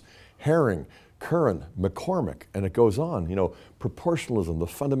 Fuchs, Herring, Curran, McCormick, and it goes on, you know, proportionalism, the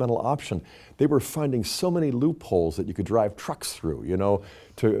fundamental option, they were finding so many loopholes that you could drive trucks through,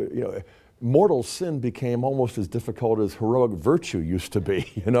 mortal sin became almost as difficult as heroic virtue used to be,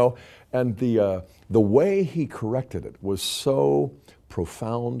 and the way he corrected it was so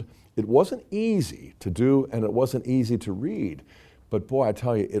profound. It wasn't easy to do, and it wasn't easy to read, but boy, I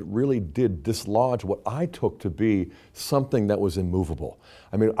tell you, it really did dislodge what I took to be something that was immovable.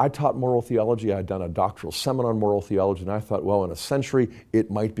 I mean, I taught moral theology. I had done a doctoral seminar on moral theology, and I thought, well, in a century,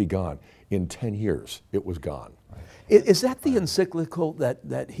 it might be gone. In 10 years, it was gone. Is that the encyclical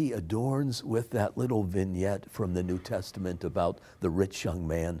that he adorns with that little vignette from the New Testament about the rich young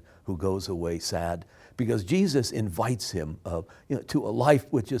man who goes away sad? Because Jesus invites him to a life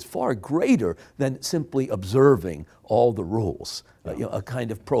which is far greater than simply observing all the rules, a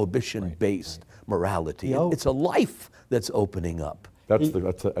kind of prohibition-based morality. It's a life that's opening up. That's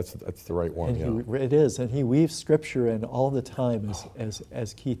the right one. It is, and he weaves Scripture in all the time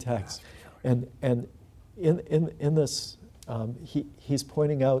as key text, and in this, he's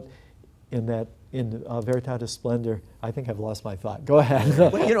pointing out in Veritatis Splendor. I think I've lost my thought. Go ahead.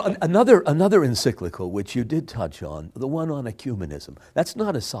 Well, another encyclical which you did touch on, the one on ecumenism. That's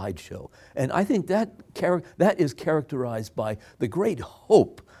not a sideshow, and I think that is characterized by the great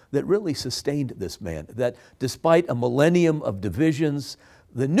hope that really sustained this man. That despite a millennium of divisions,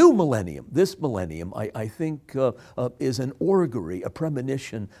 the new millennium, this millennium, I think is an augury, a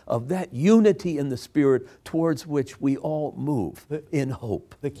premonition of that unity in the Spirit towards which we all move in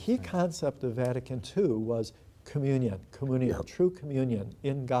hope. The key concept of Vatican II was communion, true communion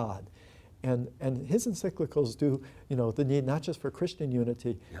in God. And his encyclicals do, the need not just for Christian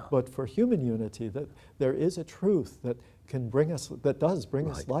unity, but for human unity, that there is a truth that can bring us, that does bring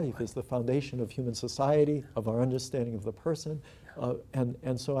us life, is the foundation of human society, of our understanding of the person.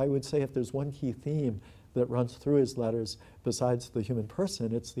 And so I would say if there's one key theme that runs through his letters besides the human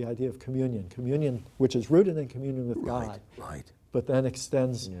person, it's the idea of communion which is rooted in communion with God. But then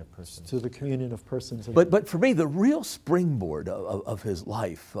extends to the communion of persons. But for me, the real springboard of his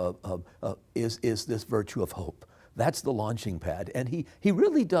life is this virtue of hope. That's the launching pad. And he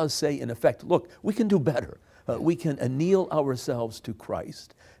really does say, in effect, look, we can do better. We can anneal ourselves to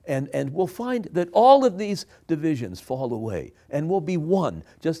Christ. And we'll find that all of these divisions fall away and we'll be one,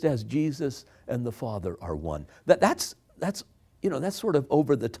 just as Jesus and the Father are one. That's sort of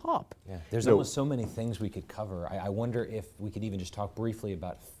over the top. Yeah. There's almost so many things we could cover. I wonder if we could even just talk briefly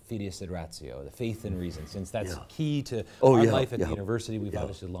about Fides et Ratio, the faith and reason, since that's key to our life at the university. We've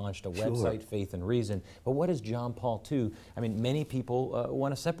obviously launched a website, Faith and Reason. But what is John Paul II? I mean, many people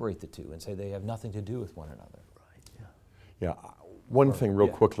want to separate the two and say they have nothing to do with one another. One thing real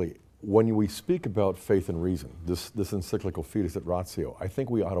quickly. When we speak about faith and reason, this encyclical Fides et Ratio, I think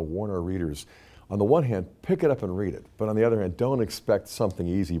we ought to warn our readers, on the one hand, pick it up and read it, but on the other hand, don't expect something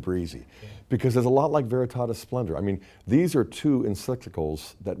easy breezy, because there's a lot like Veritatis Splendor. I mean, these are two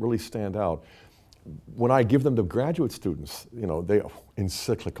encyclicals that really stand out, when I give them to graduate students, you know, they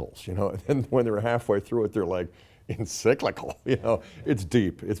encyclicals, you know, and then when they're halfway through it, they're like, encyclical, you know, it's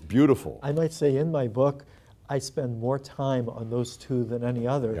deep, it's beautiful. I might say in my book, I spend more time on those two than any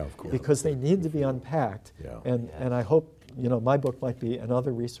other because they need to be unpacked. And I hope, you know, my book might be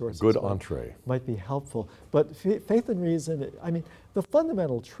another resource. Good entree. Might be helpful. But faith and reason, I mean, the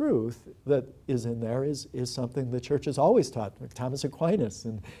fundamental truth that is in there is something the church has always taught. Thomas Aquinas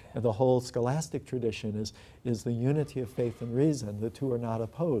and the whole scholastic tradition is the unity of faith and reason. The two are not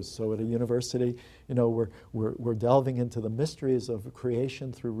opposed. So at a university, you know, we're delving into the mysteries of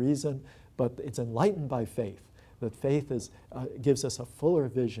creation through reason, but it's enlightened by faith. That faith gives us a fuller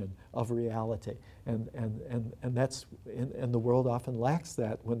vision of reality, and that's and the world often lacks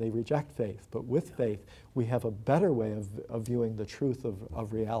that when they reject faith. But with faith, we have a better way of viewing the truth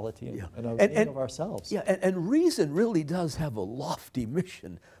of reality and of ourselves. Yeah, and reason really does have a lofty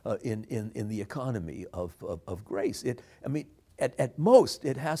mission in the economy of grace. I mean. At most,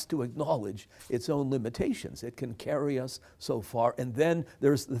 it has to acknowledge its own limitations. It can carry us so far, and then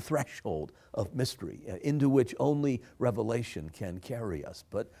there's the threshold of mystery into which only revelation can carry us.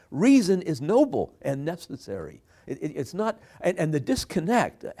 But reason is noble and necessary. It's not, and the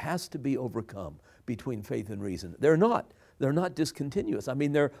disconnect has to be overcome between faith and reason. They're not discontinuous. I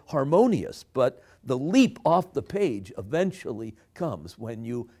mean, they're harmonious, but the leap off the page eventually comes when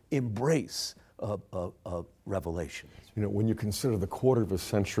you embrace revelation. You know, when you consider the quarter of a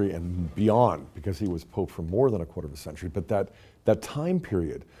century and beyond, because he was Pope for more than a quarter of a century, but that time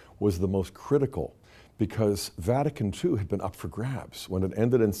period was the most critical because Vatican II had been up for grabs. When it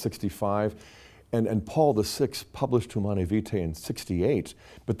ended in 65, and Paul VI published Humanae Vitae in 68,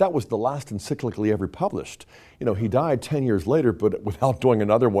 but that was the last encyclical he ever published. You know, he died 10 years later, but without doing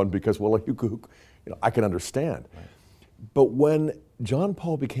another one because, well, you know, I can understand. Right. But when John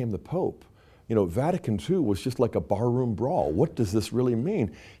Paul became the Pope, you know, Vatican II was just like a barroom brawl. What does this really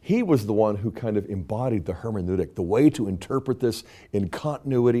mean? He was the one who kind of embodied the hermeneutic, the way to interpret this in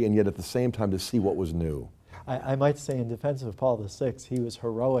continuity and yet at the same time to see what was new. I might say in defense of Paul VI, he was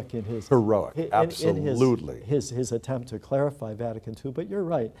heroic in his absolutely. In his attempt to clarify Vatican II. But you're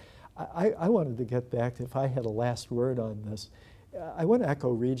right. I wanted to get back to, if I had a last word on this, I want to echo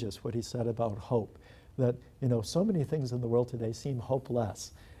Regis, what he said about hope. That, you know, so many things in the world today seem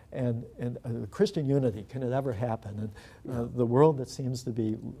hopeless. And Christian unity, can it ever happen? And the world that seems to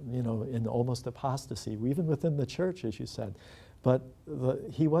be, you know, in almost apostasy, even within the church, as you said. But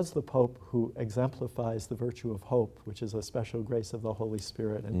he was the Pope who exemplifies the virtue of hope, which is a special grace of the Holy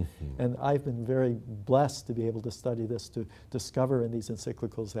Spirit. And I've been very blessed to be able to study this, to discover in these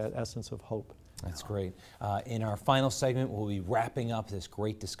encyclicals that essence of hope. That's great. In our final segment, we'll be wrapping up this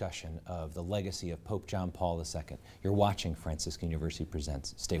great discussion of the legacy of Pope John Paul II. You're watching Franciscan University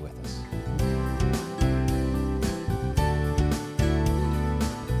Presents. Stay with us.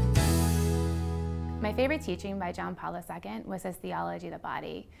 My favorite teaching by John Paul II was his Theology of the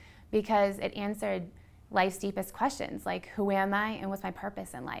Body, because it answered life's deepest questions, like who am I and what's my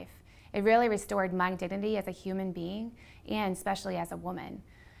purpose in life? It really restored my dignity as a human being and especially as a woman.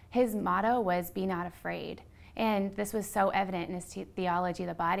 His motto was, "Be not afraid." And this was so evident in his Theology of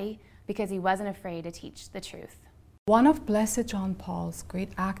the Body because he wasn't afraid to teach the truth. One of Blessed John Paul's great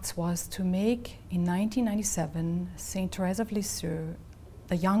acts was to make, in 1997, St. Therese of Lisieux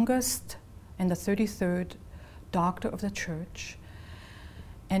the youngest and the 33rd doctor of the Church.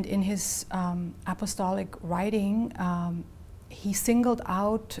 And in his apostolic writing, he singled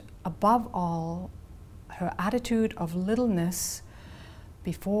out, above all, her attitude of littleness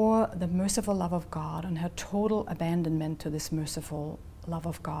before the merciful love of God and her total abandonment to this merciful love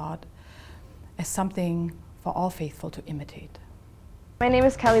of God as something for all faithful to imitate. My name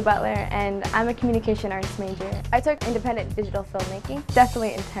is Kelly Butler, and I'm a communication arts major. I took independent digital filmmaking.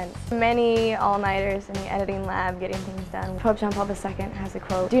 Definitely intense. Many all-nighters in the editing lab getting things done. Pope John Paul II has a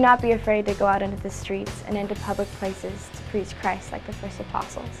quote, "Do not be afraid to go out into the streets and into public places to preach Christ like the first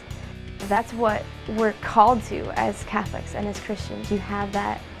apostles." That's what we're called to as Catholics and as Christians. You have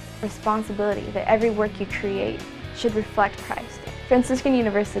that responsibility that every work you create should reflect Christ. Franciscan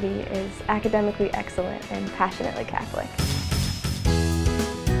University is academically excellent and passionately Catholic.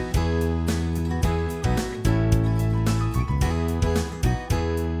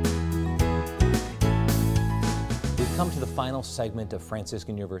 Come to the final segment of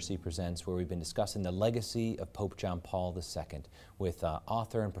Franciscan University Presents, where we've been discussing the legacy of Pope John Paul II with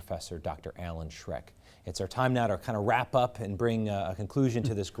author and professor Dr. Alan Schreck. It's our time now to kind of wrap up and bring a conclusion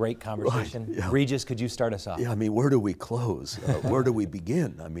to this great conversation. Right, yeah. Regis, could you start us off? Yeah, I mean, where do we close? Where do we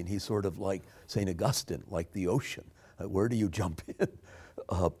begin? I mean, he's sort of like St. Augustine, like the ocean. Where do you jump in?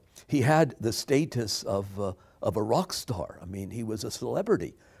 he had the status of a rock star. I mean, he was a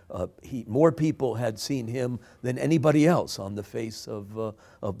celebrity. More people had seen him than anybody else on the face of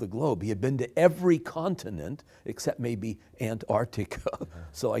the globe. He had been to every continent except maybe Antarctica.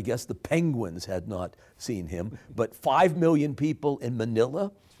 So I guess the penguins had not seen him. But 5 million people in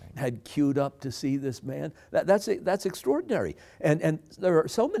Manila had queued up to see this man. That's extraordinary. And there are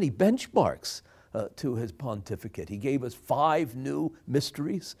so many benchmarks to his pontificate. He gave us 5 new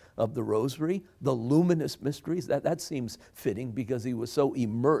mysteries of the Rosary, the luminous mysteries. That seems fitting because he was so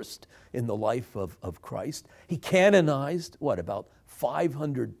immersed in the life of Christ. He canonized, about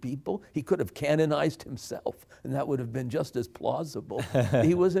 500 people? He could have canonized himself, and that would have been just as plausible.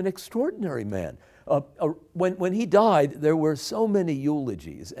 He was an extraordinary man. When he died, there were so many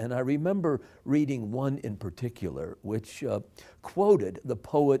eulogies, and I remember reading one in particular, which quoted the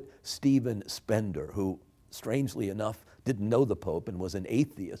poet Stephen Spender, who, strangely enough, didn't know the Pope and was an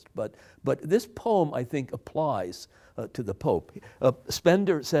atheist. But this poem, I think, applies to the Pope.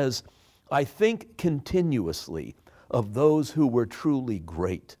 Spender says, "I think continuously of those who were truly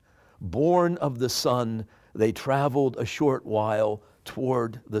great. Born of the sun, they traveled a short while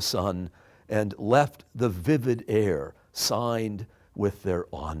toward the sun, and left the vivid air signed with their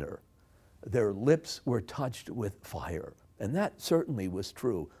honor. Their lips were touched with fire." And that certainly was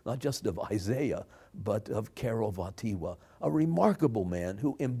true, not just of Isaiah, but of Karol Wojtyła, a remarkable man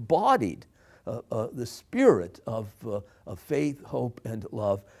who embodied the spirit of faith, hope, and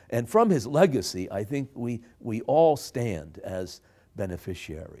love. And from his legacy, I think we all stand as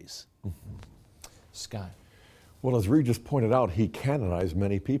beneficiaries. Scott. Well, as Reed just pointed out, he canonized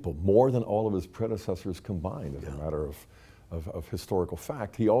many people, more than all of his predecessors combined, as a matter of historical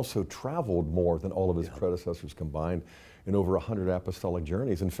fact. He also traveled more than all of his predecessors combined in over 100 apostolic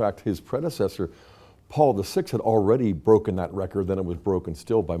journeys. In fact, his predecessor, Paul VI, had already broken that record, then it was broken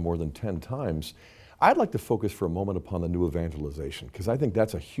still by more than 10 times. I'd like to focus for a moment upon the new evangelization, because I think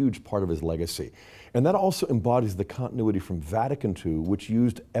that's a huge part of his legacy. And that also embodies the continuity from Vatican II, which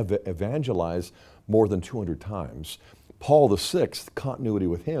used evangelize more than 200 times. Paul VI, continuity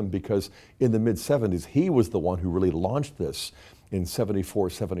with him, because in the mid-70s, he was the one who really launched this in 74,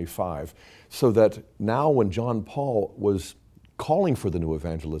 75. So that now when John Paul was calling for the new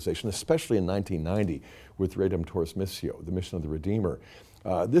evangelization, especially in 1990 with Redemptoris Missio, the mission of the Redeemer,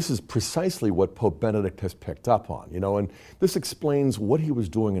 this is precisely what Pope Benedict has picked up on, and this explains what he was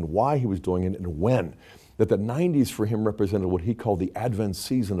doing and why he was doing it and when. That the 90s for him represented what he called the Advent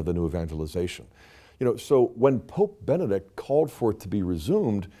season of the new evangelization. So when Pope Benedict called for it to be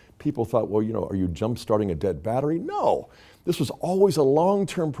resumed, people thought, well, are you jump-starting a dead battery? No, this was always a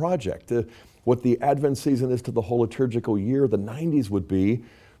long-term project. What the Advent season is to the whole liturgical year, the 90s would be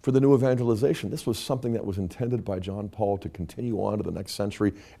for the new evangelization. This was something that was intended by John Paul to continue on to the next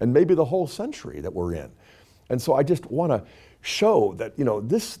century and maybe the whole century that we're in. And so I just want to show that,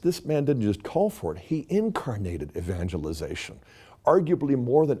 this man didn't just call for it, he incarnated evangelization, arguably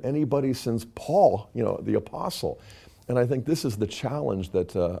more than anybody since Paul, the apostle. And I think this is the challenge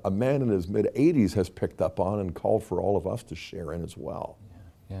that a man in his mid-80s has picked up on and called for all of us to share in as well.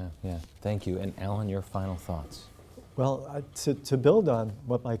 Yeah. Thank you. And Alan, your final thoughts. Well, to build on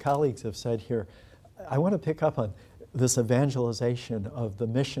what my colleagues have said here, I want to pick up on this evangelization of the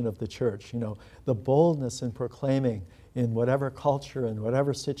mission of the church, the boldness in proclaiming in whatever culture, in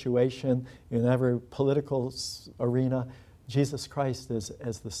whatever situation, in every political arena, Jesus Christ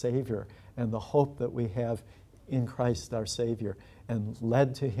as the Savior and the hope that we have in Christ our Savior, and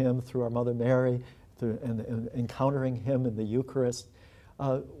led to Him through our Mother Mary, and encountering Him in the Eucharist.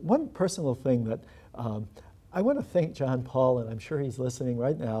 One personal thing that I want to thank John Paul, and I'm sure he's listening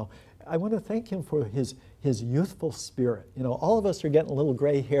right now. I want to thank him for his youthful spirit. All of us are getting a little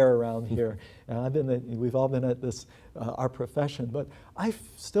gray hair around here, and we've all been at this, our profession, but I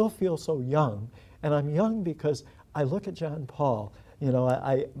still feel so young, and I'm young because I look at John Paul.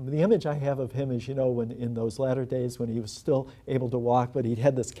 The image I have of him is, when in those latter days when he was still able to walk, but he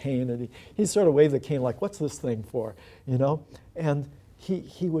had this cane, and he sort of waved the cane like, what's this thing for, And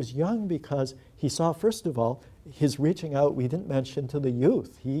he was young because he saw, first of all, his reaching out, we didn't mention, to the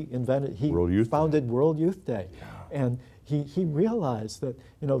youth. He founded World Youth Day. Yeah. And he realized that,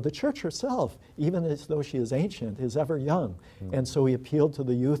 the church herself, even as though she is ancient, is ever young. Mm. And so he appealed to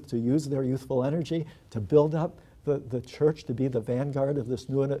the youth to use their youthful energy to build up the church, to be the vanguard of this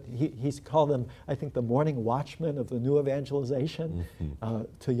new, he's called them, I think, the morning watchmen of the new evangelization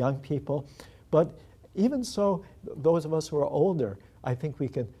to young people. But even so, those of us who are older, I think we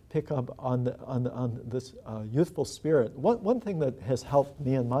can pick up on this youthful spirit. One thing that has helped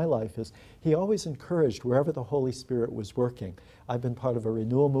me in my life is he always encouraged wherever the Holy Spirit was working. I've been part of a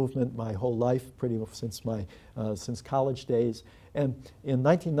renewal movement my whole life, pretty much since college days. And in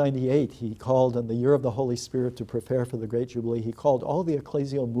 1998, he called, in the year of the Holy Spirit, to prepare for the Great Jubilee, he called all the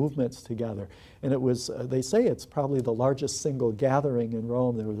ecclesial movements together. And it was, they say it's probably the largest single gathering in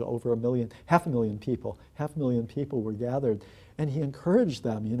Rome. There was over half a million people were gathered. And he encouraged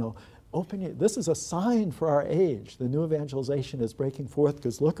them, you know, this is a sign for our age. The new evangelization is breaking forth,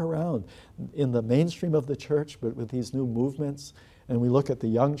 because look around in the mainstream of the church, but with these new movements, and we look at the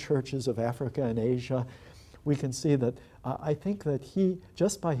young churches of Africa and Asia, we can see that I think that he,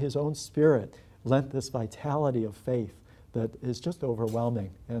 just by his own spirit, lent this vitality of faith that is just overwhelming,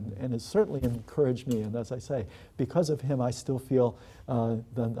 and has certainly encouraged me. And as I say, because of him, I still feel,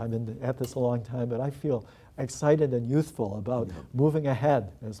 I've been at this a long time, but I feel excited and youthful about moving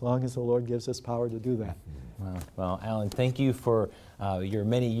ahead as long as the Lord gives us power to do that. Well, Alan, thank you for your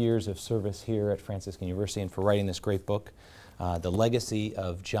many years of service here at Franciscan University and for writing this great book, The Legacy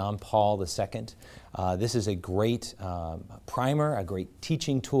of John Paul II. This is a great primer, a great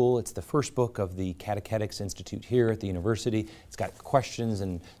teaching tool. It's the first book of the Catechetics Institute here at the university. It's got questions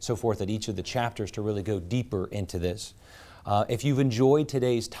and so forth at each of the chapters to really go deeper into this. If you've enjoyed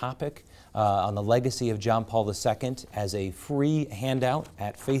today's topic on the legacy of John Paul II, as a free handout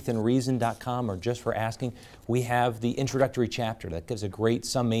at faithandreason.com, or just for asking, we have the introductory chapter that gives a great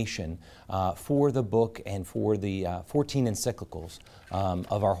summation for the book and for the 14 encyclicals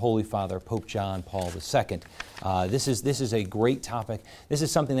of our Holy Father, Pope John Paul II. This is a great topic. This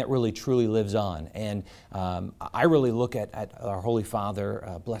is something that really truly lives on. And I really look at our Holy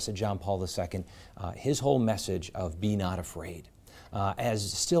Father, Blessed John Paul II, his whole message of be not afraid,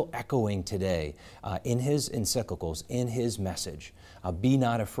 as still echoing today in his encyclicals, in his message. Be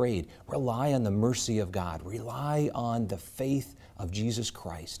not afraid. Rely on the mercy of God. Rely on the faith of Jesus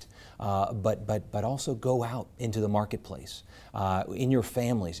Christ. But also go out into the marketplace, in your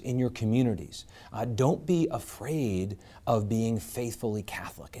families, in your communities. Don't be afraid of being faithfully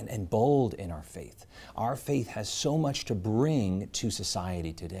Catholic and bold in our faith. Our faith has so much to bring to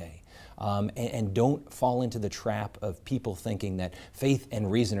society today. And don't fall into the trap of people thinking that faith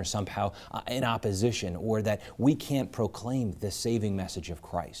and reason are somehow in opposition, or that we can't proclaim the saving message of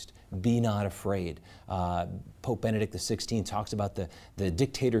Christ. Be not afraid. Pope Benedict XVI talks about the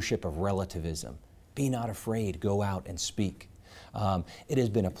dictatorship of relativism. Be not afraid. Go out and speak. It has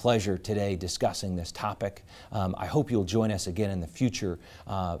been a pleasure today discussing this topic. I hope you'll join us again in the future.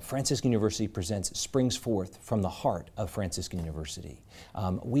 Franciscan University Presents springs forth from the heart of Franciscan University.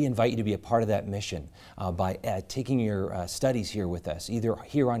 We invite you to be a part of that mission by taking your studies here with us, either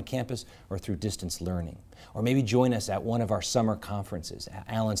here on campus or through distance learning. Or maybe join us at one of our summer conferences.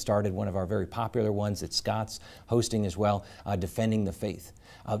 Alan started one of our very popular ones that Scott's hosting as well, Defending the Faith.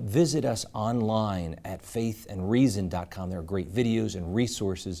 Visit us online at faithandreason.com. There are great videos and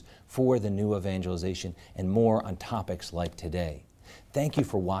resources for the new evangelization and more on topics like today. Thank you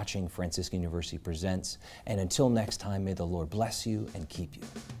for watching Franciscan University Presents, and until next time, may the Lord bless you and keep you.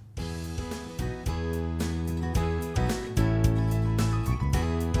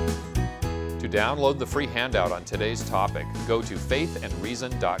 To download the free handout on today's topic, go to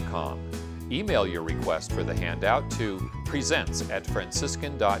faithandreason.com. Email your request for the handout to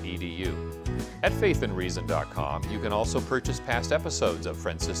presents@franciscan.edu. At faithandreason.com, you can also purchase past episodes of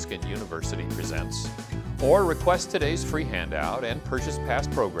Franciscan University Presents, or request today's free handout and purchase past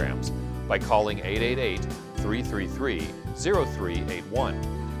programs by calling 888-333-0381.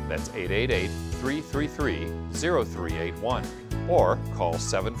 That's 888-333-0381, or call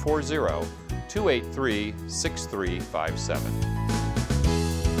 740-283-6357.